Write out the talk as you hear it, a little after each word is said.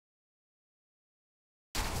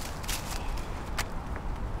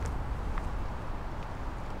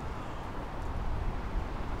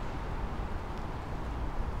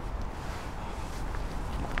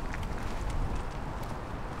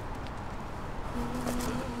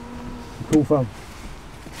Cool fun.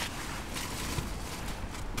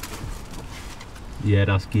 Yeah,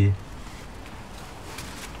 that's gear.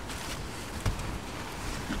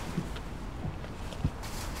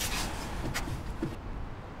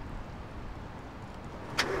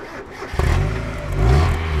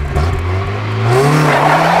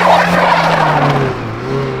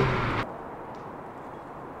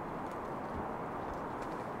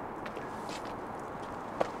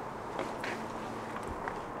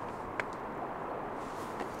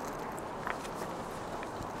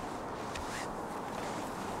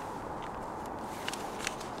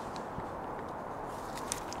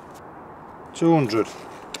 $200.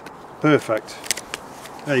 Perfect.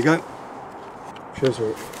 There you go. Cheers,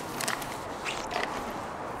 mate.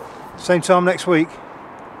 Same time next week?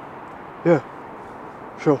 Yeah,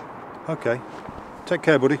 sure. Okay. Take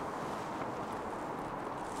care, buddy.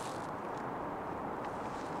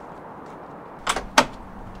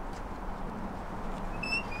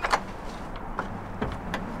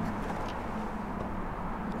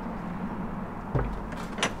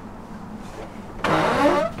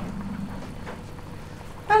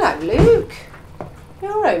 Hello, Luke.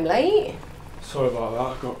 You're home late. Sorry about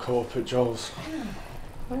that, I got caught up at Joel's.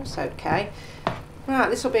 That's okay. Right,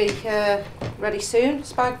 this will be ready soon.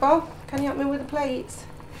 Spag bol, can you help me with the plates?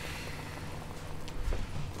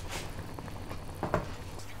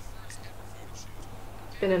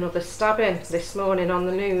 Been another stabbing this morning on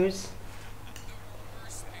the news.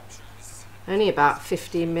 Only about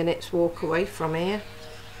 15 minutes walk away from here.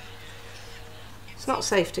 It's not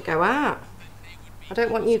safe to go out. I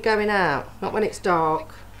don't want you going out, not when it's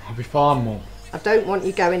dark. I'll be fine, Mum. I don't want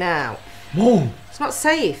you going out. Mum! It's not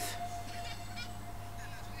safe.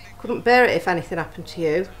 Couldn't bear it if anything happened to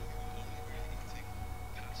you.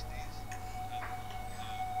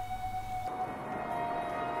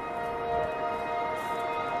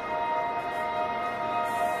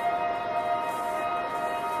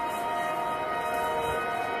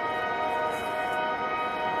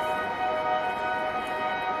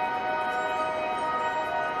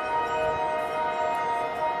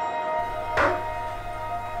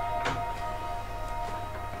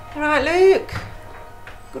 All right, Luke.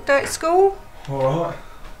 Good day at school? Alright.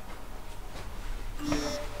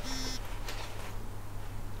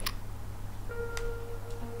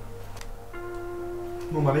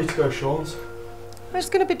 Mum, I need to go to Sean's. It's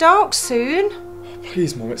going to be dark soon.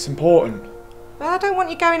 Please, Mum, it's important. Well, I don't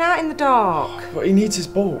want you going out in the dark. But he needs his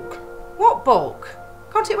book. What book?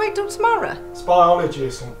 Can't it wait till tomorrow? It's biology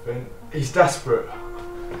or something. He's desperate.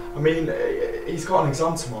 I mean, he's got an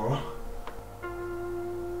exam tomorrow.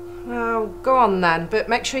 Oh, go on then, but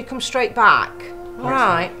make sure you come straight back. All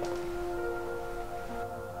right.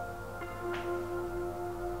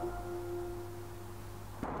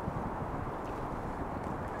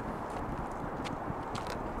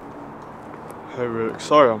 Hey Rick,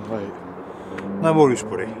 sorry I'm late. No worries,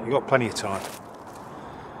 buddy. You got plenty of time.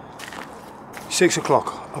 6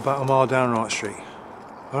 o'clock, about a mile down Wright Street.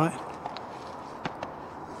 All right?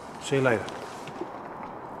 See you later.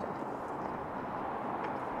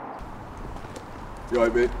 You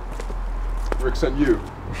alright, mate? Rick sent you.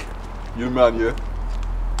 You the man, yeah?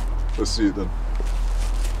 Let's see it then.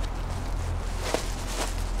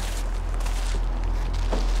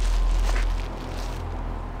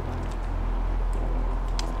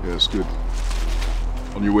 Yeah, it's good.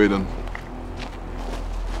 On your way then.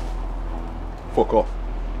 Fuck off.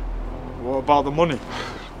 What about the money?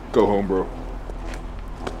 Go home, bro.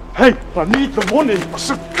 Hey, I need the money! I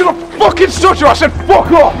said, get a fucking structure! I said, fuck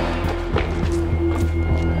off!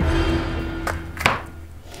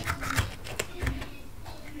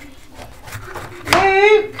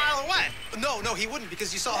 No, he wouldn't,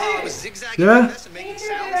 because you saw how I was zigzagging Yeah? this and making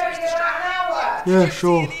sounds. I was distracted. Yeah,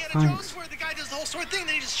 sure, Indiana thanks. Jones, where the guy does the whole sword thing,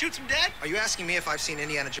 then he just shoots him dead? Are you asking me if I've seen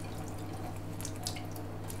Indiana Jones?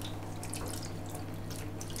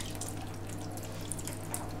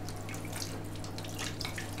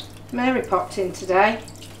 Mary popped in today.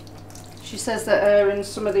 She says that her and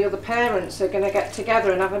some of the other parents are going to get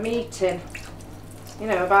together and have a meeting. You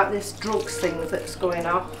know, about this drugs thing that's going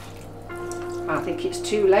off. I think it's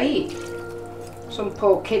too late. Some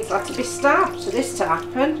poor kids had to be stabbed for this to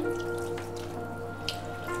happen.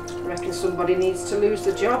 I reckon somebody needs to lose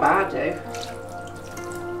the job, I do.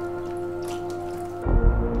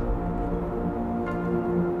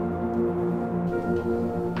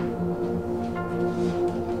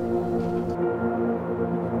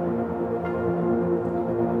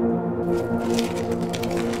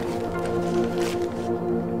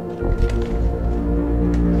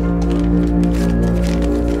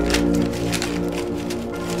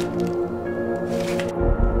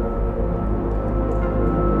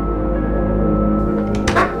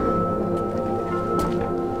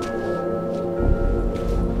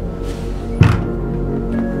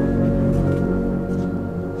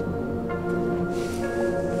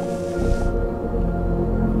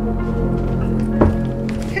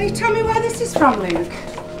 you tell me where this is from, Luke?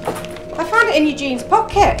 I found it in your jeans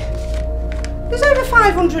pocket. There's over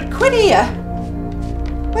 500 quid here.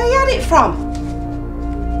 Where you had it from?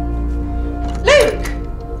 Luke!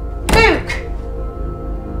 Luke!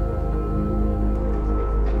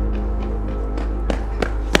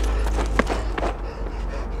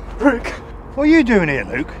 Rick, what are you doing here,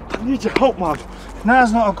 Luke? I need your help, man.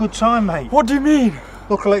 Now's not a good time, mate. What do you mean?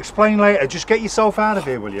 Look, I'll explain later. Just get yourself out of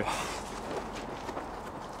here, will you?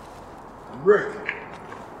 Rick,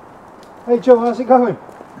 Hey, Joe, how's it going?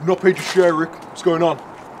 you've not paid your share, Rick. What's going on?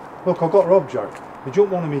 Look, I got robbed, Joe. They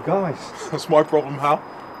jumped one of me guys. That's my problem, Hal.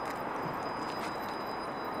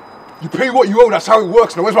 You pay what you owe, that's how it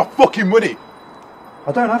works. Now where's my fucking money?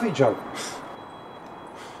 I don't have it, Joe.